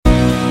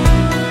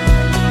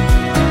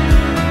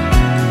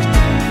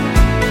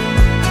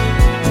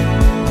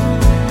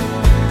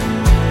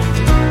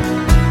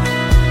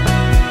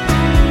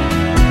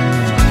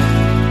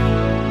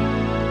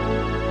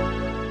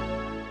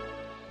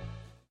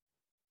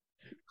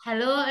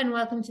Hello and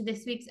welcome to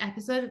this week's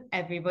episode of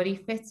Everybody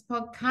Fits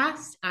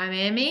podcast. I'm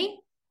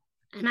Amy,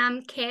 And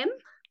I'm Kim.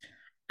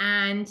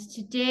 and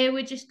today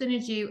we're just going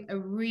to do a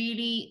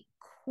really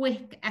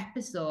quick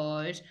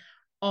episode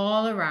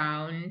all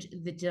around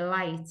the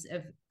delights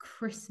of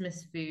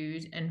Christmas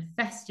food and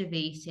festive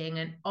eating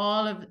and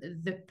all of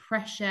the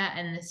pressure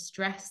and the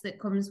stress that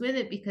comes with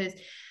it. Because,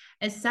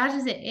 as sad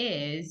as it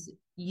is,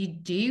 you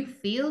do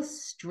feel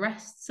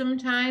stressed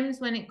sometimes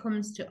when it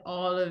comes to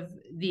all of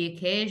the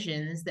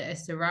occasions that are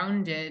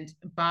surrounded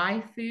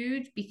by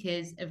food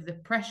because of the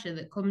pressure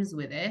that comes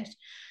with it.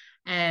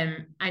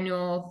 I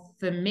know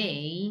for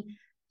me,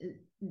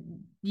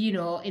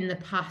 in the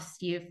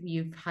past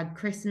you've had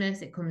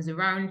Christmas, it comes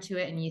around to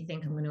it, and you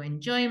think I'm going to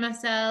enjoy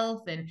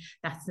myself, and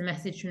that's the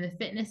message from the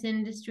fitness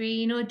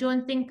industry.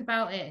 Don't think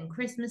about it, and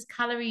Christmas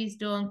calories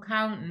don't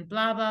count, and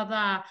blah blah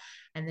blah.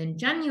 And then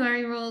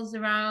January rolls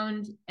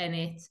around, and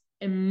it's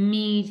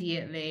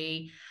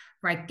immediately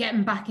right,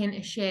 getting back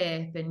into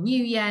shape, and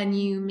new year,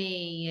 new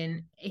me,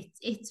 and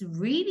it's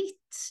really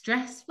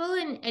stressful,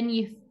 and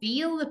you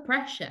feel the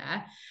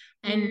pressure,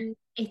 and Mm,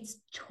 it's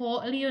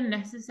totally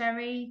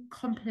unnecessary,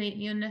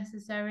 completely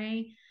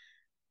unnecessary.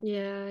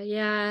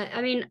 yeah.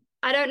 I mean,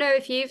 I don't know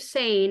if I've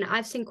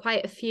seen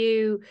quite a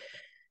few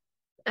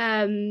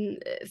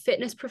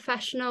fitness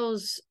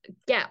professionals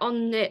get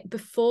on it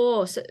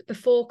before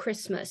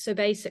Christmas. So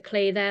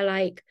basically they're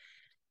like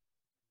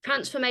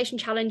transformation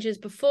challenges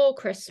before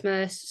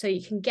Christmas so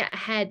you can get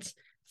ahead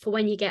for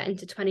when you get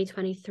into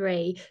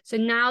 2023. So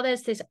now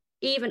there's this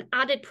even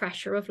added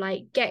pressure of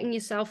like getting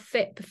yourself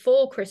fit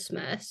before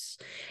Christmas.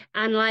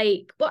 And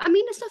like, well, I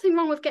mean, there's nothing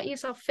wrong with getting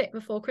yourself fit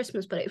before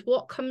Christmas, but it's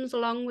what comes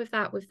along with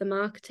that, with the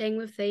marketing,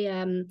 with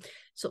the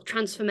sort of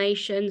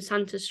transformation,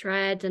 Santa's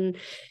shred, and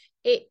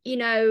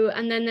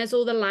and then there's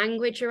all the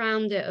language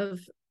around it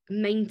of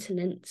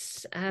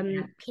maintenance,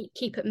 Yeah.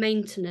 keep at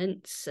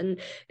maintenance,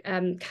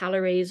 and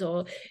calories,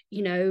 or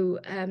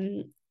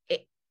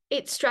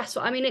it's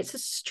stressful. I mean, it's a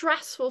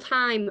stressful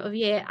time of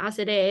year as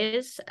it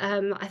is.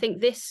 I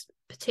think this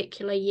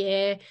particular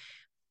year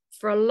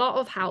for a lot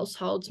of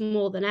households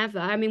more than ever.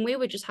 I mean, we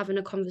were just having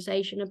a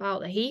conversation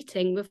about the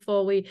heating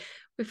before we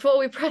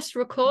pressed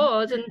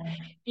record, and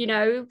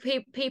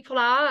people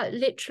are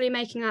literally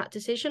making that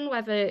decision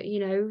whether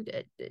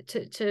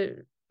to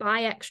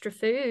buy extra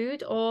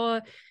food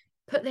or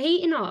put the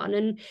heating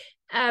on.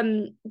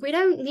 And we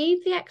don't need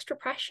the extra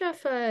pressure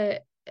for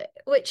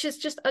which is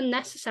just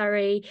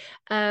unnecessary.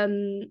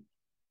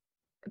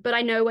 But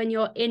I know when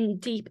you're in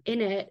deep in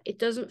it, it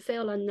doesn't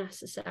feel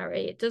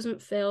unnecessary. It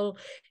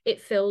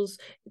feels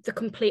the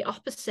complete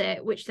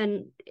opposite, which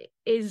then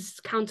is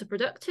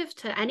counterproductive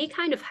to any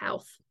kind of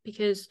health,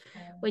 because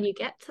when you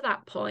get to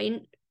that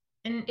point,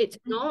 and it's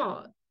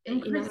not,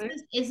 and you know.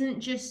 Christmas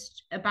isn't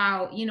just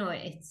about,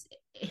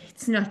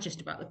 it's not just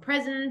about the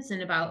presents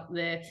and about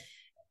the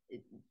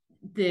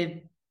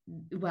the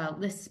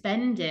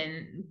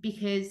spending,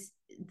 because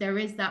there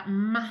is that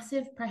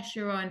massive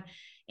pressure on,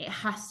 it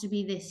has to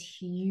be this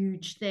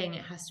huge thing,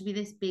 it has to be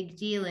this big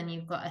deal, and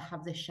you've got to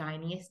have the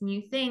shiniest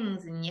new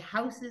things, and your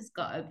house has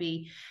got to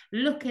be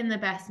looking the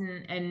best,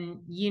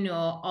 and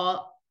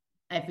all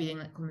everything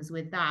that comes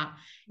with that.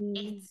 Mm,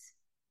 It's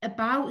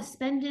about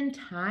spending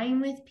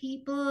time with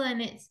people,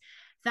 and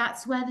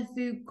that's where the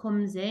food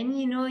comes in.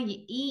 You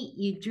eat,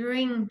 you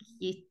drink,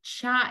 you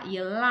chat,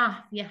 you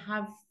laugh, you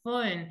have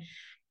fun.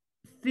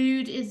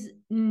 Food is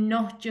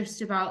not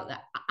just about the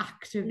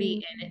act of mm,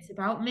 eating, it's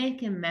about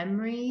making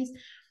memories.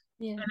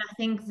 yeah. And I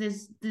think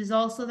there's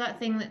also that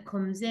thing that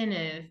comes in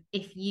of,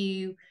 if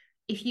you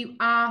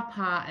are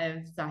part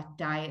of that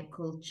diet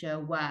culture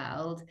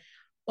world,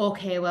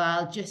 okay, well,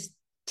 I'll just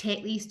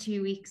take these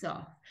 2 weeks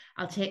off.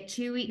 I'll take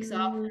 2 weeks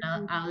off, and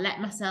I'll, Mm, I'll let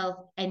myself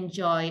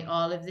enjoy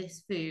all of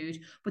this food.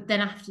 But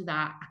then after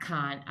that, I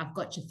can't. I've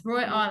got to throw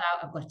it all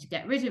out. I've got to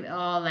get rid of it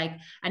all. Like,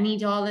 I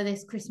need all of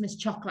this Christmas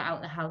chocolate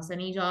out the house. I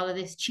need all of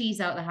this cheese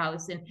out the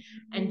house, and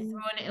mm,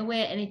 throwing it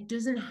away. And it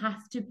doesn't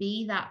have to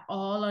be that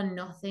all or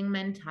nothing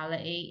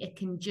mentality. It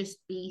can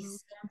just be mm,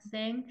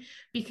 something.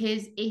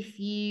 Because if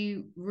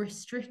you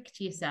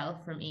restrict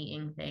yourself from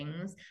eating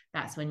things,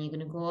 that's when you're going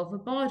to go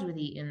overboard with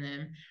eating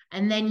them.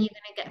 And then mm, you're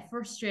going to get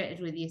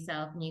frustrated with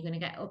yourself, and you're going to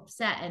get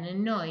upset and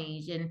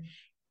annoyed. And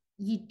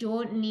you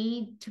don't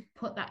need to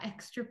put that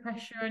extra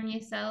pressure on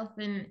yourself.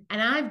 And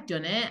I've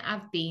done it.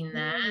 I've been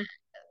there. mm,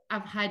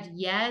 I've had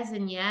years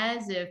and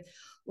years of,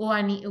 oh,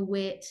 I need to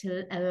wait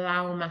to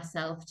allow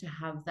myself to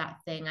have that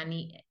thing.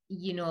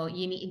 You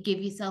need to give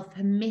yourself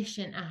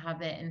permission to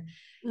have it. And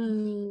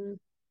mm.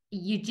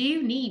 you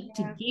do need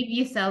to Yeah. give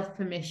yourself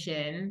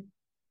permission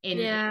in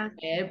Yeah.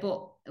 here,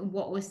 but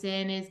what we're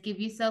saying is, give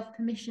yourself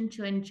permission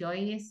to enjoy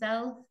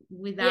yourself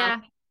without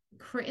Yeah.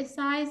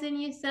 criticizing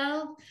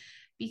yourself,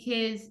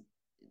 because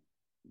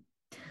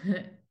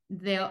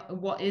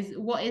what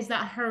is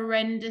that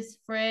horrendous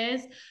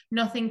phrase?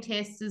 Nothing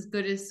tastes as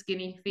good as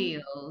skinny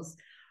feels.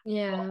 But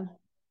Yeah.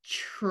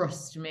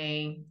 trust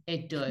me,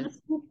 it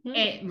does.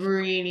 It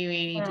really,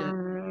 really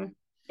does.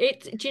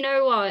 Do you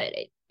know what?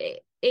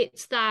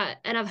 it's that,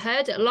 and I've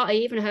heard it a lot. I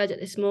even heard it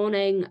this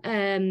morning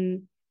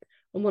on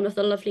one of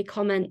the lovely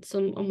comments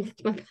on one of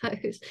my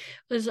posts,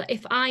 was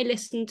if I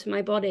listened to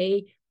my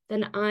body,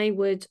 then I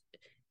would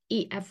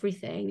eat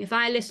everything. If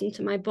I listened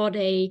to my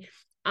body,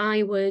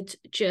 I would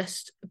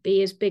just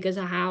be as big as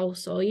a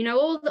house, or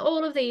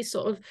all of these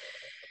sort of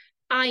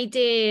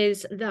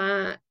ideas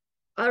that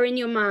are in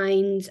your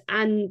mind.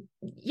 And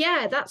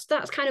yeah, that's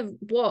kind of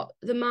what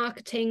the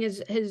marketing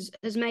has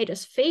made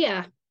us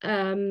fear.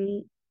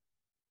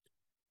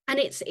 And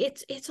it's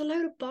a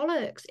load of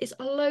bollocks. It's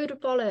a load of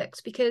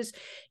bollocks, because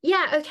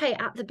yeah, okay,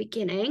 at the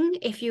beginning,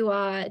 if you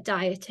are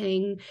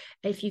dieting,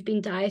 if you've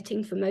been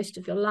dieting for most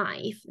of your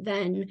life,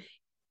 then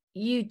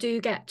you do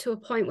get to a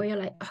point where you're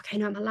like, okay,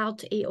 no, I'm allowed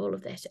to eat all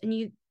of this.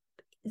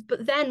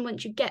 But then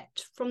once you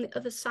get from the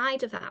other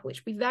side of that,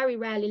 which we very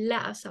rarely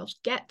let ourselves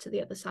get to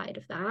the other side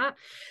of that,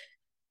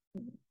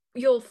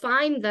 you'll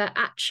find that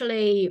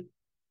actually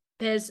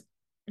there's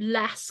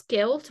less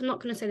guilt. I'm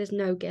not going to say there's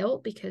no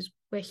guilt, because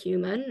we're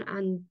human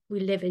and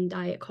we live in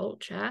diet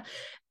culture.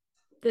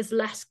 There's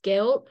less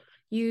guilt.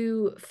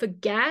 You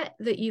forget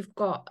that you've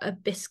got a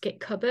biscuit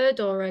cupboard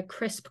or a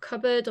crisp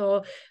cupboard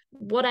or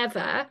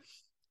whatever.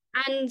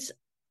 And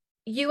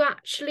you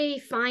actually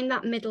find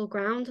that middle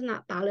ground and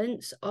that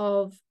balance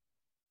of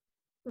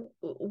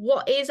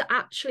what is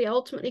actually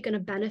ultimately going to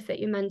benefit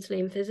you mentally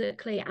and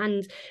physically.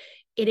 And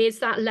it is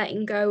that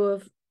letting go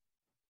of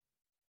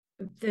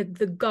the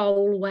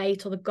goal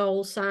weight or the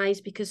goal size,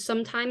 because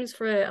sometimes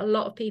for a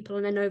lot of people,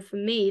 and I know for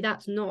me,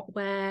 that's not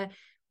where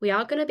we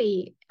are going to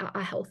be at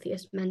our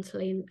healthiest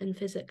mentally and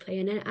physically.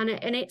 And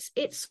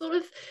it's sort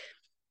of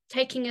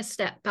taking a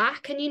step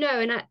back. And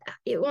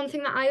one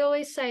thing that I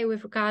always say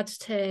with regards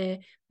to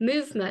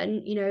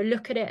movement,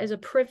 look at it as a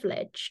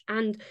privilege.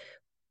 And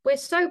we're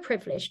so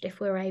privileged if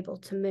we're able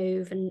to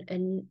move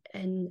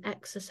and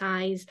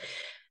exercise.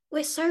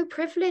 We're so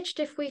privileged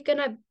if we're going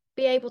to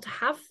be able to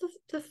have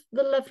the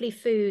lovely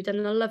food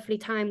and the lovely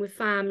time with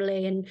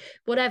family and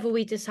whatever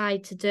we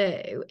decide to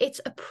do. It's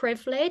a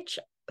privilege.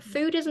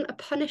 Food isn't a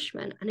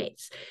punishment. And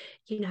it's,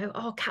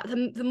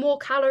 the more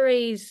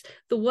calories,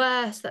 the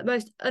worse, that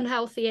most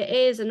unhealthy it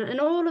is,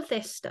 and all of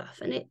this stuff.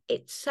 And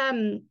it's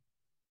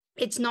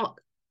not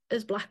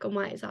as black and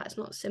white as that. It's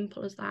not as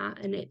simple as that.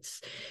 And it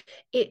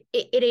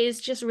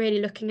is just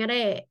really looking at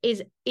it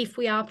is, if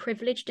we are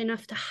privileged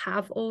enough to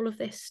have all of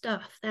this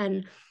stuff,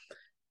 then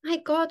my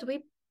God,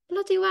 we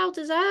bloody well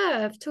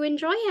deserve to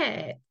enjoy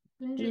it,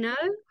 100%.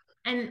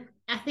 And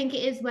I think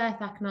it is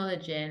worth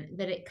acknowledging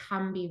that it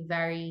can be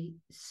very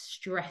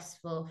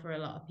stressful for a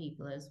lot of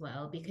people as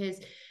well, because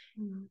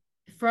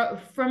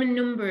from a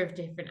number of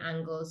different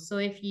angles. So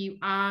if you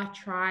are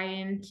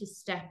trying to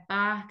step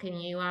back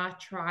and you are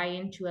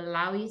trying to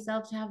allow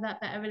yourself to have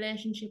that better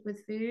relationship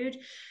with food,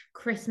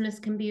 Christmas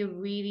can be a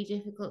really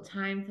difficult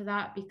time for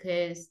that,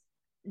 because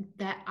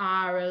there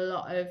are a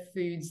lot of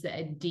foods that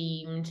are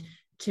deemed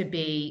to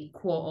be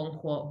quote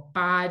unquote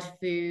bad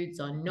foods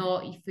or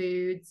naughty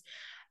foods.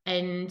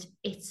 And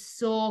it's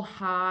so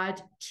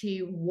hard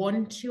to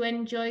want to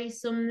enjoy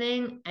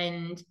something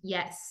and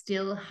yet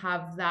still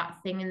have that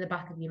thing in the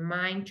back of your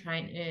mind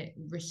trying to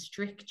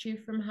restrict you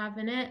from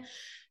having it.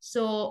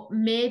 So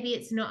maybe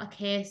it's not a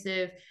case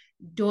of,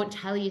 don't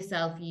tell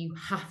yourself you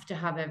have to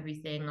have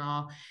everything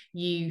or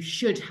you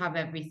should have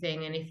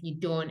everything, and if you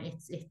don't,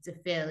 it's a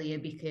failure,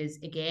 because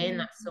again,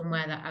 that's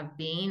somewhere that I've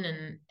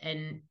been,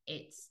 and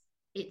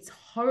it's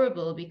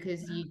horrible,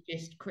 because you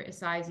just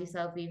criticize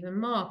yourself even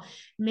more.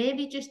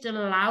 Maybe just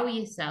allow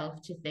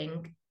yourself to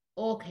think,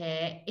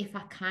 okay, if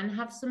I can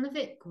have some of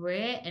it,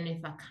 great, and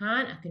if I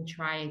can't, I can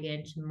try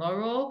again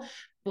tomorrow.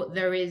 But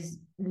there is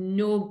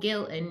no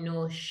guilt and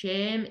no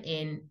shame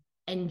in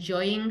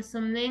enjoying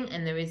something,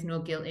 and there is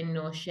no guilt and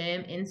no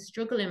shame in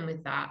struggling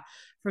with that.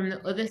 From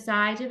the other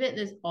side of it,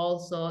 there's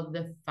also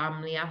the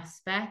family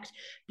aspect,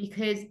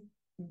 because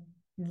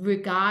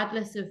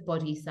regardless of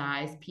body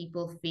size,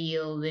 people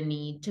feel the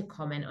need to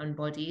comment on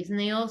bodies, and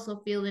they also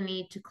feel the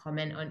need to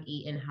comment on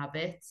eating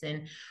habits.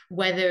 And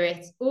whether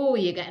it's, oh,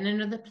 you're getting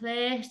another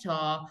plate,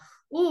 or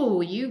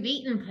oh, you've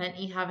eaten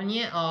plenty, haven't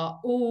you? Or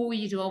oh,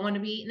 you don't want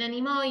to be eating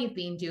anymore, you've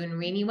been doing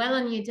really well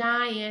on your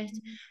diet.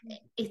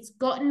 It's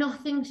got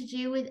nothing to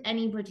do with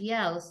anybody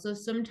else. So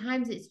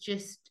sometimes it's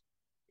just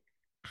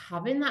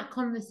having that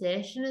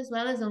conversation, as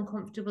well, as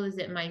uncomfortable as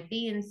it might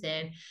be, and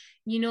saying,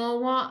 you know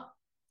what,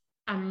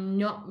 I'm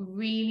not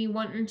really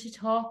wanting to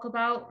talk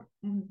about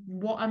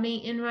what I'm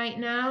eating right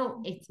now.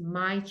 It's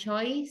my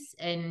choice,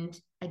 and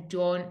I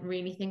don't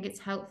really think it's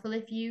helpful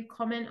if you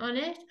comment on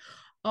it.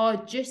 Or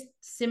just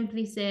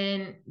simply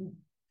saying,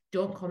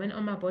 don't comment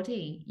on my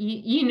body.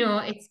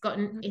 It's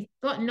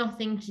got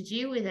nothing to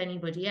do with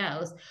anybody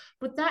else.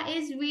 But that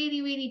is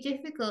really, really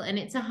difficult. And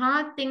it's a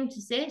hard thing to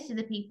say to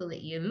the people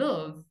that you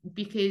love,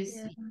 because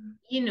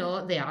they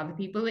are the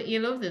people that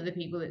you love, they're the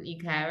people that you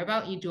care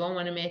about. You don't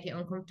want to make it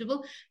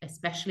uncomfortable,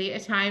 especially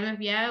at a time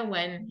of year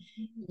when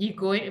you're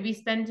going to be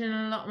spending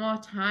a lot more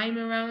time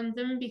around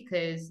them,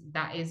 because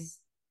that is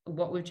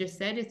what we've just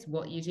said, it's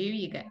what you do,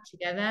 you get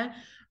together.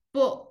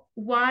 But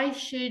why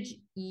should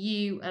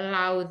you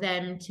allow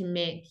them to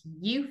make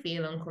you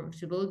feel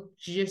uncomfortable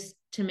just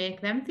to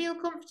make them feel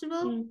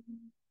comfortable?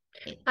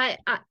 I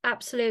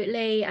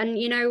absolutely. And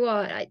you know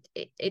what,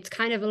 it's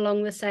kind of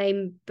along the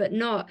same but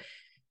not.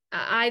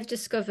 I've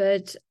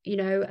discovered, you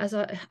know, as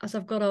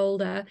I've got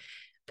older,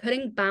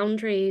 putting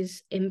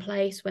boundaries in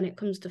place when it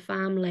comes to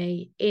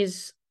family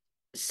is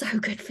so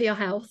good for your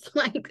health.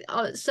 Like,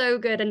 oh, it's so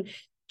good. And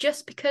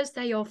just because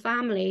they're your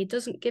family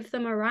doesn't give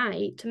them a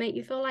right to make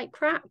you feel like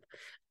crap,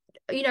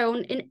 you know,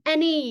 in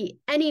any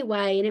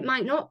way. And it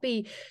might not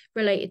be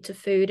related to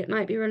food, it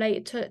might be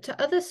related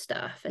to other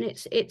stuff. And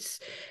it's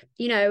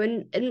you know,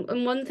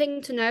 and one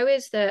thing to know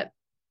is that,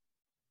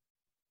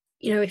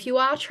 you know, if you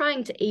are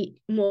trying to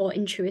eat more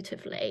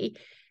intuitively,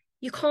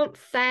 you can't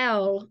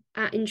fail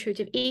at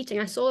intuitive eating.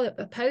 I saw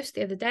a post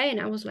the other day and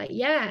I was like,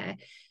 yeah,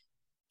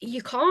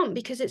 you can't,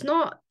 because it's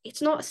not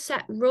a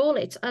set rule.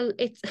 It's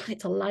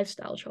a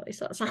lifestyle choice.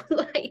 That sounds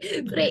like,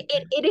 but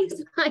it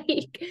is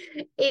like,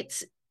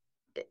 it's,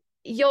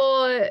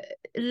 you're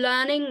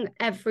learning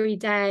every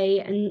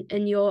day,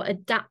 and you're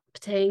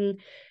adapting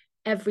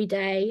every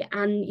day.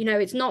 And you know,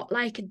 it's not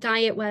like a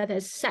diet where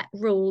there's set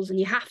rules and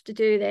you have to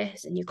do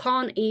this and you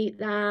can't eat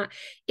that.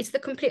 It's the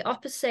complete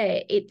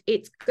opposite.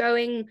 It's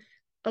going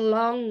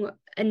along,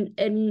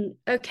 and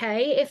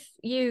okay, if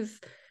you've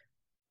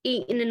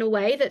eaten in a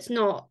way that's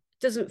not,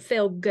 doesn't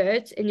feel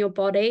good in your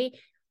body,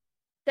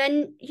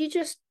 then you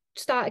just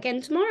start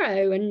again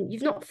tomorrow and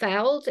you've not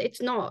failed. It's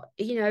not,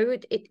 you know,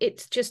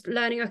 it's just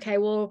learning, okay,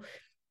 well,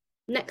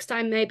 next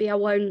time maybe I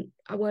won't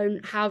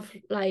have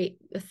like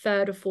a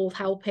third or fourth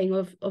helping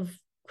of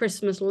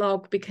Christmas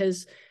log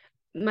because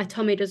my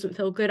tummy doesn't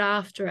feel good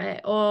after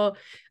it. Or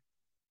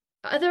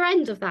at the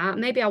end of that,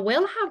 maybe I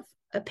will have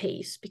a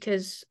piece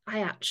because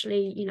I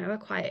actually, you know, I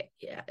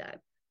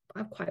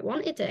quite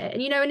wanted it.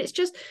 And you know, and it's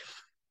just,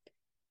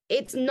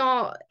 it's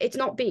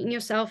not beating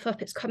yourself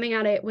up. It's coming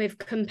at it with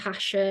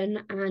compassion,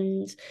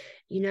 and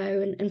you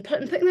know, and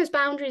putting those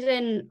boundaries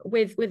in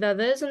with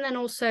others, and then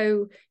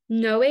also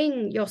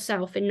knowing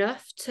yourself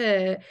enough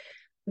to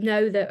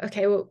know that,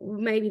 okay, well,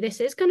 maybe this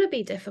is going to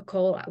be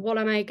difficult. What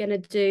am I going to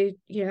do?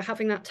 You know,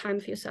 having that time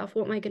for yourself.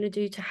 What am I going to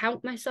do to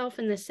help myself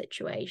in this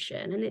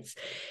situation? And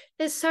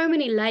there's so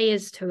many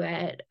layers to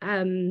it.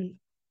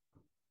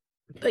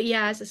 But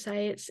yeah, as I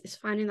say, it's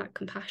finding that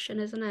compassion,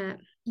 isn't it?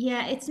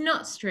 Yeah, it's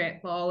not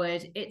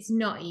straightforward. It's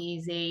not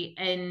easy,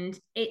 and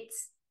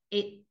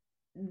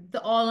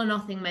the all or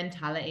nothing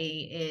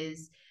mentality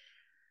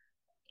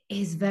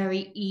is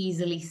very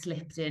easily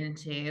slipped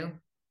into.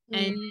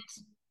 And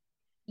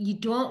you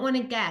don't want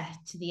to get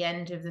to the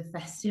end of the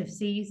festive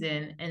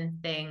season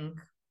and think,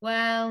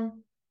 well,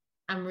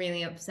 I'm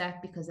really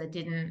upset because I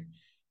didn't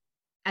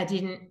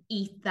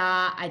eat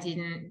that. I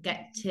didn't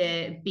get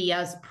to be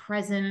as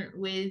present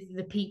with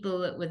the people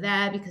that were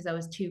there because I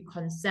was too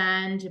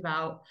concerned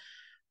about,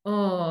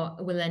 oh,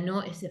 will I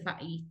notice if I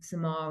eat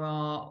some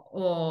more?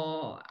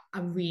 Or I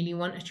really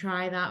want to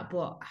try that,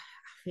 but I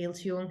feel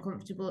too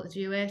uncomfortable to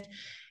do it.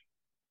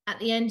 At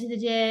the end of the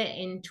day,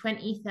 in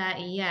 20,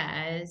 30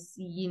 years,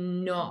 you're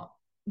not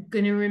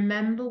going to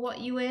remember what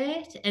you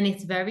ate. And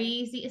it's very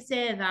easy to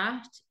say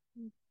that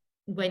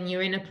when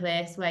you're in a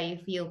place where you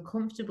feel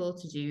comfortable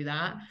to do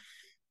that.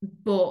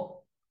 But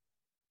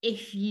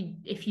if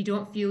you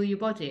don't feel your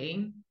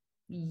body,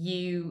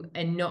 you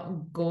are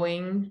not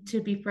going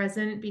to be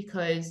present,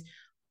 because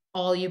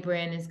all your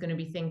brain is going to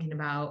be thinking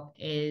about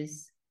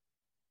is,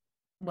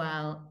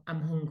 well,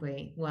 I'm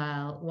hungry.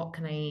 Well, what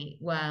can I eat?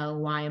 Well,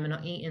 why am I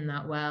not eating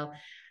that? Well,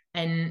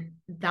 and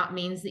that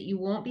means that you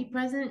won't be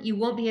present. You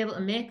won't be able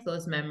to make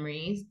those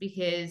memories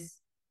because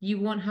you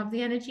won't have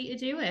the energy to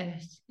do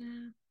it.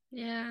 Yeah.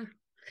 Yeah.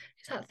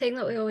 It's that thing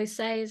that we always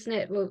say, isn't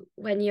it? Well,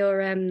 when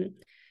your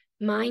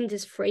mind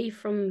is free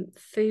from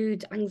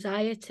food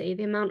anxiety,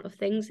 the amount of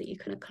things that you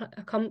can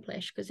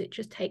accomplish, because it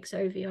just takes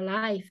over your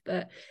life.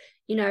 But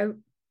you know,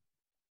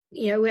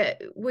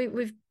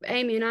 we've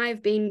Amy and I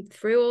have been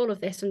through all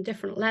of this on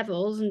different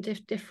levels and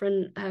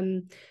different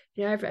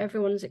you know,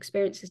 everyone's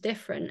experience is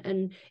different,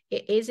 and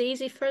it is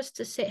easy for us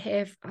to sit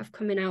here, I've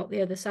coming out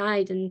the other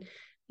side, and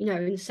you know,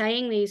 and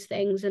saying these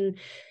things, and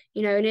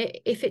you know, and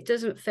if it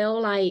doesn't feel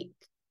like,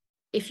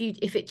 if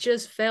it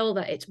just feel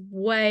that it's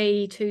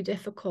way too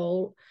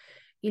difficult,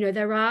 you know,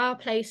 there are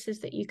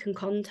places that you can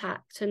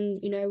contact,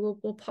 and you know,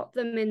 we'll pop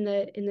them in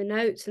the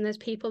notes, and there's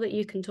people that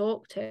you can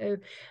talk to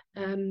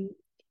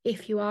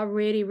if you are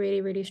really,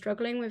 really, really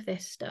struggling with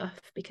this stuff,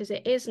 because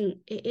it isn't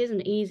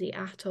easy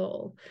at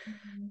all.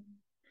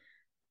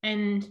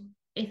 And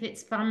if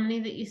it's family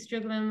that you're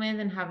struggling with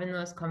and having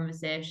those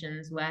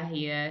conversations, we're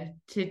here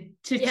to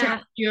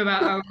chat to you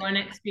about our own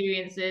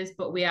experiences,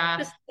 but we are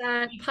just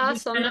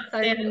pass on the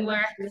phone. saying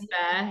we're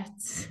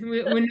experts.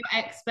 We're not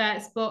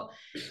experts, but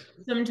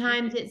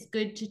sometimes it's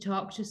good to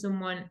talk to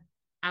someone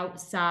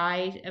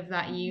outside of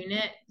that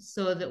unit,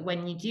 so that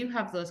when you do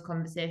have those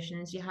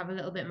conversations, you have a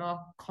little bit more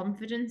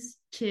confidence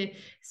to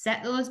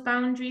set those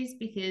boundaries,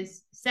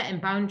 because setting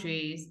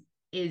boundaries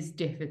is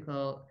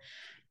difficult.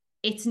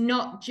 It's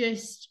not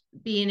just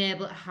being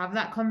able to have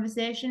that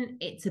conversation.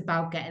 It's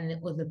about getting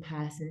the other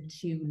person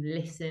to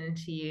listen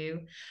to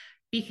you,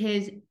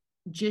 because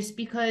just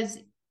because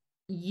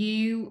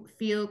you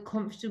feel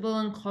comfortable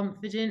and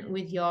confident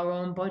with your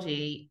own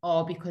body,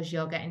 or because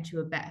you're getting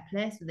to a better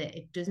place with it,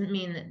 it doesn't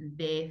mean that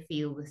they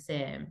feel the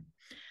same.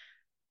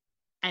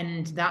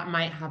 And that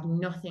might have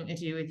nothing to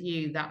do with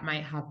you, that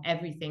might have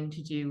everything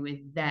to do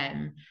with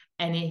them.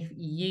 And if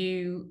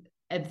you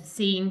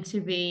seem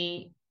to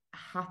be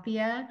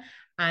happier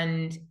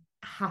and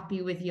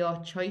happy with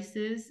your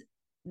choices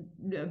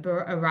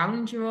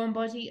around your own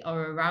body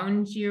or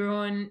around your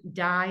own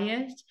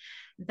diet,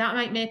 that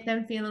might make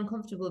them feel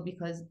uncomfortable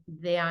because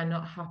they are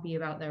not happy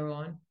about their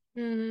own.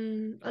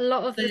 A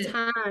lot of the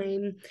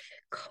time,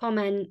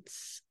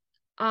 comments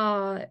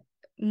are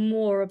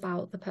more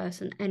about the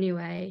person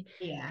anyway,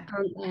 Yeah,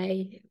 aren't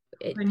they?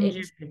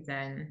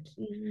 100%.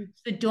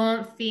 So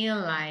don't feel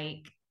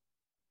like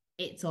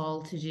it's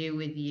all to do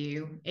with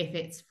you if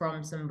it's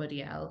from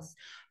somebody else,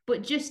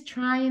 but just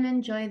try and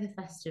enjoy the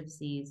festive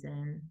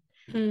season.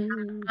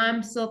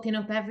 I'm soaking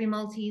up every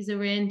Malteser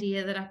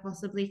reindeer that I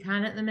possibly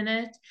can at the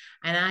minute,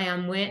 and I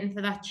am waiting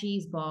for that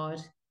cheese board.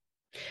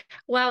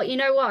 Well, you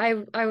know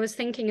what I was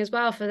thinking as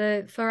well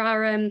for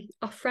our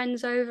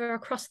friends over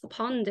across the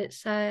pond.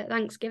 It's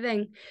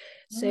Thanksgiving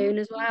soon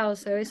as well,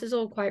 so this is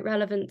all quite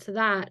relevant to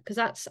that, because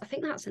I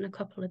think that's in a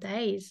couple of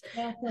days.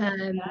 Yeah,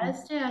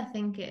 Thursday, I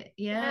think it.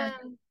 Yeah.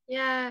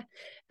 Yeah.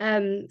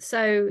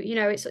 So you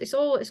know, it's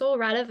all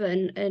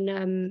relevant,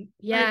 and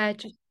Like,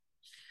 just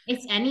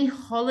it's any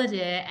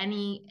holiday,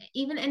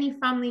 even any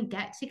family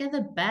get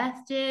together,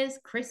 birthdays,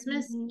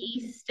 Christmas,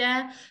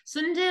 Easter,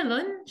 Sunday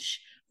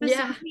lunch. For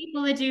some yeah.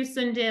 people, they do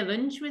Sunday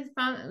lunch with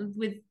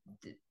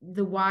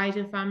the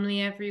wider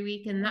family every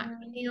week, and that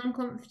can be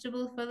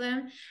uncomfortable for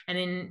them. And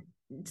in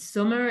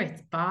summer,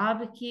 it's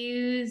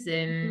barbecues,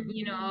 and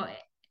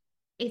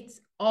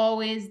it's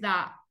always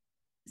that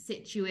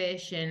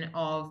situation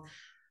of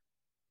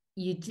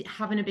you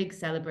having a big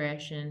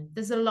celebration.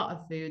 There's a lot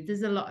of food,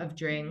 there's a lot of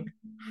drink.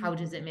 How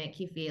does it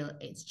make you feel?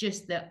 It's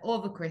just that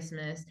over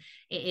Christmas,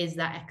 it is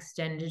that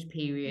extended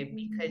period,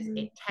 because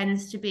it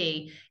tends to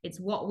be, it's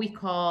what we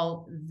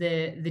call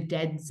the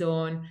dead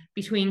zone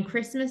between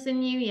Christmas and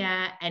New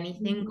Year.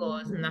 Anything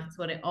goes, and that's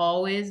what it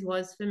always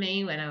was for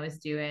me when I was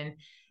doing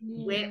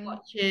Weight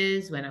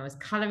Watchers, when I was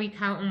calorie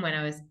counting,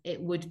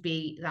 it would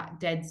be that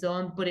dead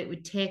zone, but it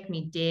would take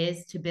me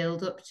days to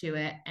build up to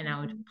it, and I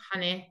would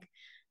panic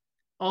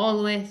all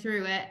the way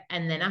through it.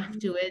 And then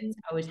afterwards,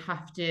 I would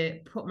have to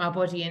put my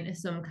body into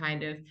some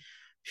kind of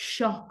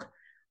shock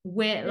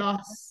weight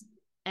loss.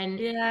 And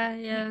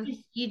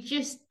you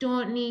just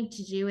don't need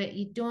to do it.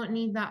 You don't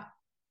need that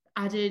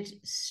added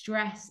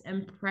stress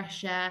and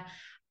pressure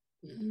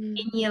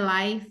in your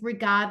life,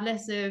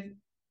 regardless of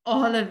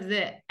all of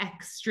the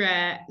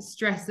extra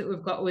stress that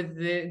we've got with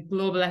the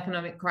global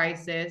economic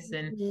crisis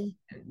and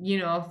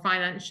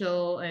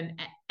financial and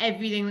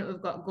everything that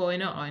we've got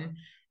going on.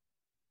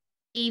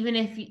 Even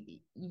if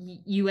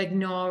you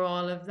ignore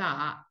all of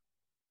that,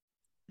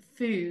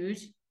 food,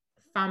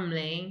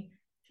 family,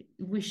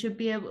 we should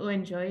be able to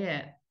enjoy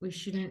it. We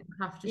shouldn't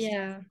have to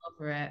stress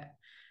over it.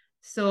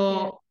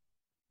 So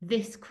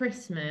this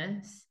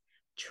Christmas,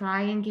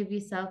 try and give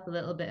yourself a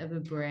little bit of a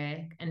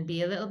break and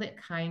be a little bit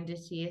kinder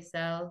to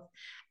yourself.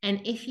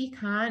 And if you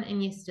can't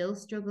and you still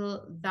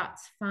struggle,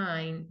 that's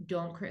fine.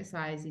 Don't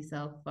criticize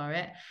yourself for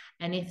it.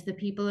 And if the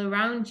people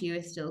around you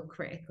are still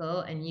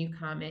critical and you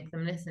can't make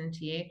them listen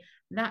to you,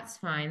 that's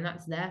fine.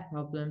 That's their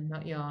problem,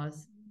 not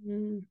yours.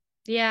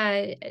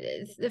 Yeah,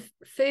 the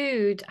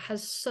food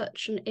has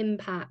such an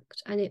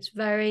impact, and it's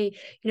very,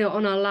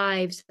 on our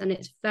lives, and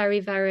it's very,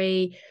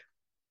 very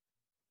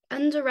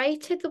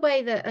underrated, the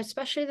way that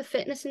especially the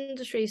fitness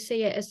industry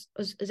see it as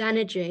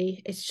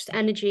energy. It's just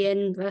energy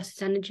in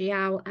versus energy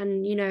out.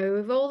 And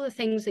with all the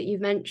things that you've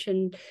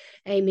mentioned,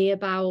 Amy,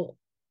 about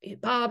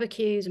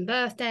barbecues and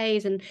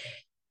birthdays, and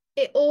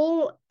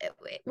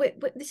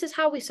this is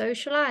how we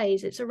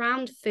socialize. It's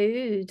around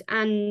food,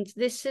 and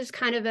this is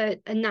kind of a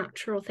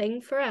natural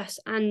thing for us.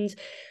 And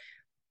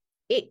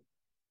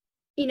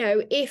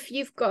if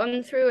you've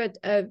gone through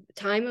a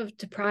time of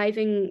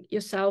depriving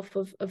yourself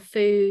of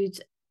food,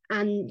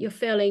 and you're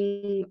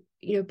feeling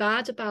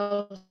bad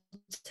about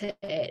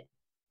it,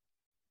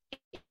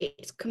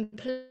 it's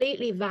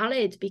completely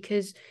valid,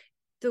 because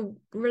the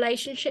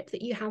relationship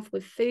that you have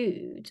with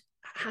food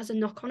has a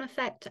knock-on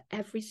effect to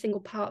every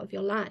single part of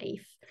your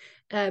life,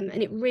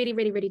 and it really,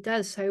 really, really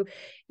does. So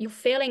your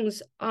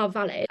feelings are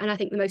valid, and I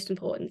think the most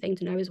important thing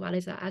to know as well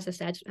is that, as I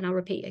said, and I'll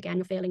repeat again,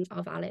 your feelings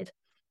are valid.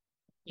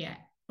 Yeah,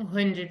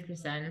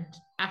 100%,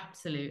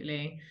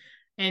 absolutely.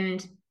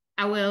 And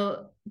I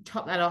will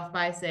top that off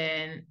by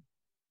saying,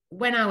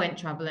 when I went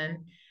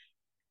traveling,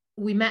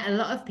 we met a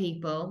lot of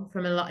people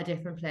from a lot of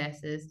different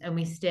places, and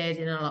we stayed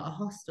in a lot of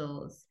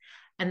hostels.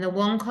 And the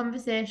one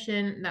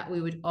conversation that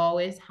we would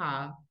always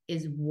have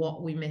is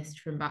what we missed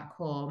from back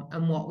home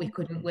and what we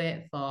couldn't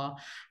wait for.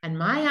 And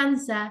my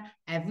answer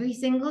every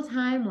single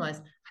time was,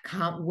 I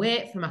can't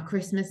wait for my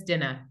Christmas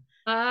dinner.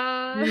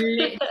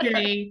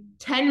 Literally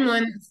 10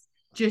 months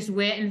just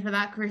waiting for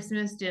that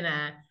Christmas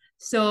dinner.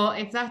 So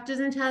if that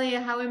doesn't tell you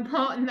how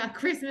important that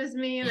Christmas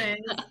meal is,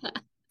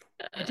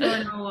 I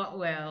don't know what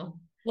will.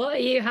 What are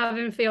you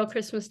having for your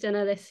Christmas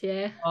dinner this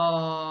year?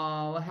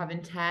 Oh, we're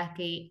having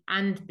turkey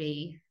and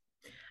beef.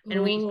 And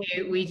Oh,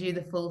 we do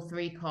the full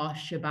three-course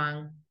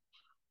shebang.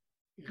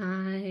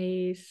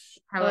 nice.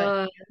 How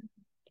about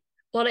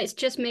Well, it's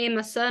just me and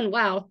my son.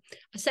 Well,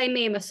 I say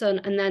me and my son,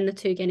 and then the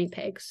two guinea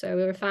pigs. So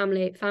we're a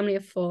family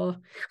of four.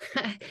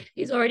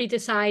 He's already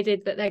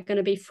decided that they're going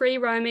to be free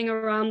roaming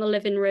around the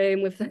living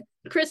room with the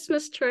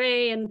Christmas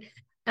tree, and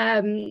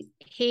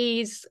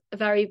he's a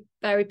very,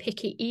 very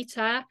picky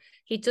eater.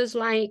 He does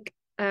like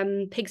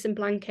pigs in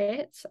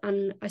blankets,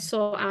 and I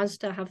saw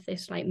Asda have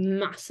this like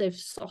massive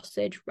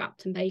sausage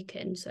wrapped in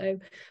bacon, so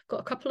got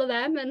a couple of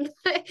them, and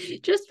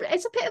just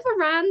it's a bit of a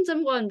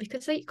random one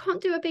because you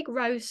can't do a big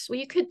roast. Well,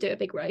 you could do a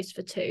big roast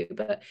for two,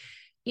 but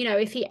you know,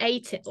 if he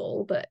ate it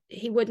all, but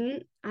he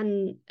wouldn't,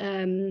 and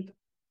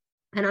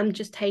I'm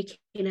just taking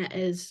it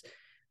as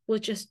we'll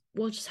just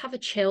have a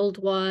chilled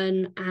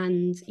one,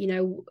 and you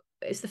know,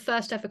 it's the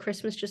first ever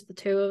Christmas, just the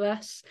two of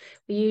us.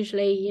 We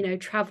usually, you know,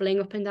 traveling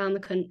up and down the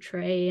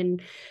country,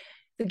 and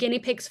the guinea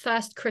pig's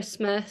first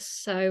Christmas,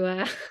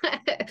 so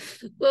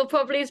we'll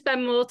probably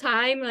spend more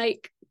time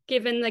like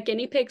giving the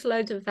guinea pigs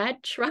loads of veg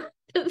rather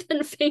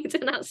than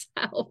feeding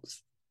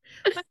ourselves.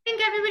 I think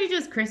everybody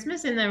does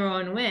Christmas in their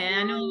own way.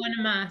 I know one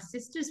of my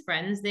sister's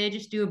friends, they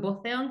just do a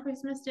buffet on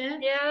Christmas Day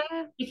Yeah.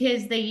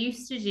 because they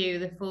used to do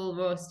the full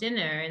roast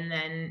dinner and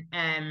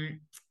then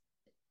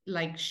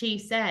like she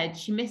said,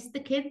 she missed the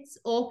kids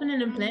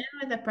opening and playing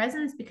with their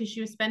presents because she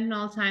was spending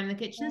all the time in the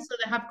kitchen. So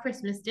they have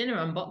Christmas dinner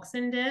on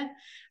Boxing Day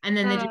and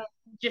then they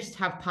just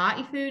have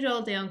party food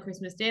all day on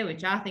Christmas Day,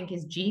 which I think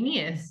is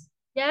genius.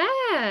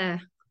 Yeah.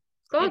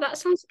 God, that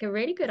sounds like a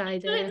really good Well,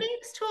 it idea.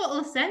 makes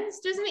total sense,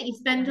 doesn't it? You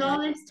spend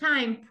all this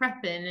time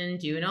prepping and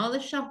doing all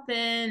the shopping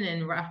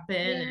and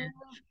wrapping, Yeah.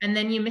 and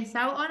then you miss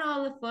out on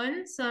all the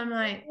fun. So I'm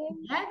like,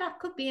 yeah, that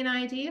could be an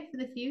idea for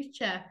the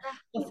future.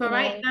 But for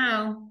right Definitely.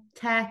 now,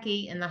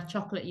 turkey and that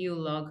chocolate Yule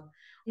log.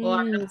 Or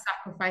I'm not Mm,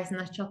 sacrificing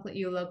that chocolate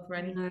Yule log for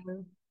anything.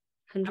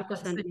 no, I've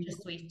got 100%. such a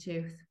sweet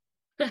tooth.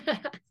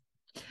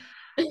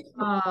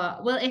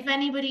 Well, if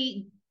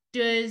anybody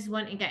does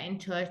want to get in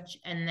touch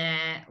and they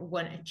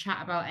want to chat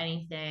about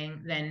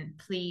anything, then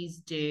please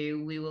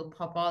do. We will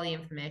pop all the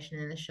information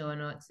in the show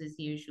notes as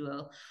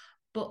usual.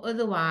 But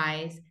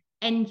otherwise,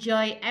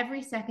 enjoy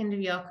every second of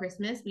your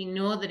Christmas. We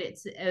know that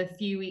it's a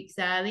few weeks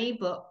early,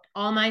 but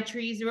all my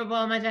trees are up,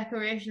 all my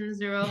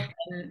decorations are up,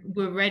 and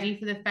we're ready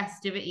for the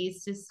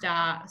festivities to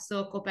start.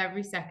 Soak up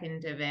every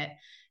second of it.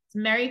 It's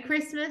Merry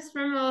Christmas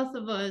from both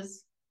of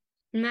us.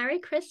 Merry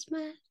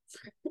Christmas.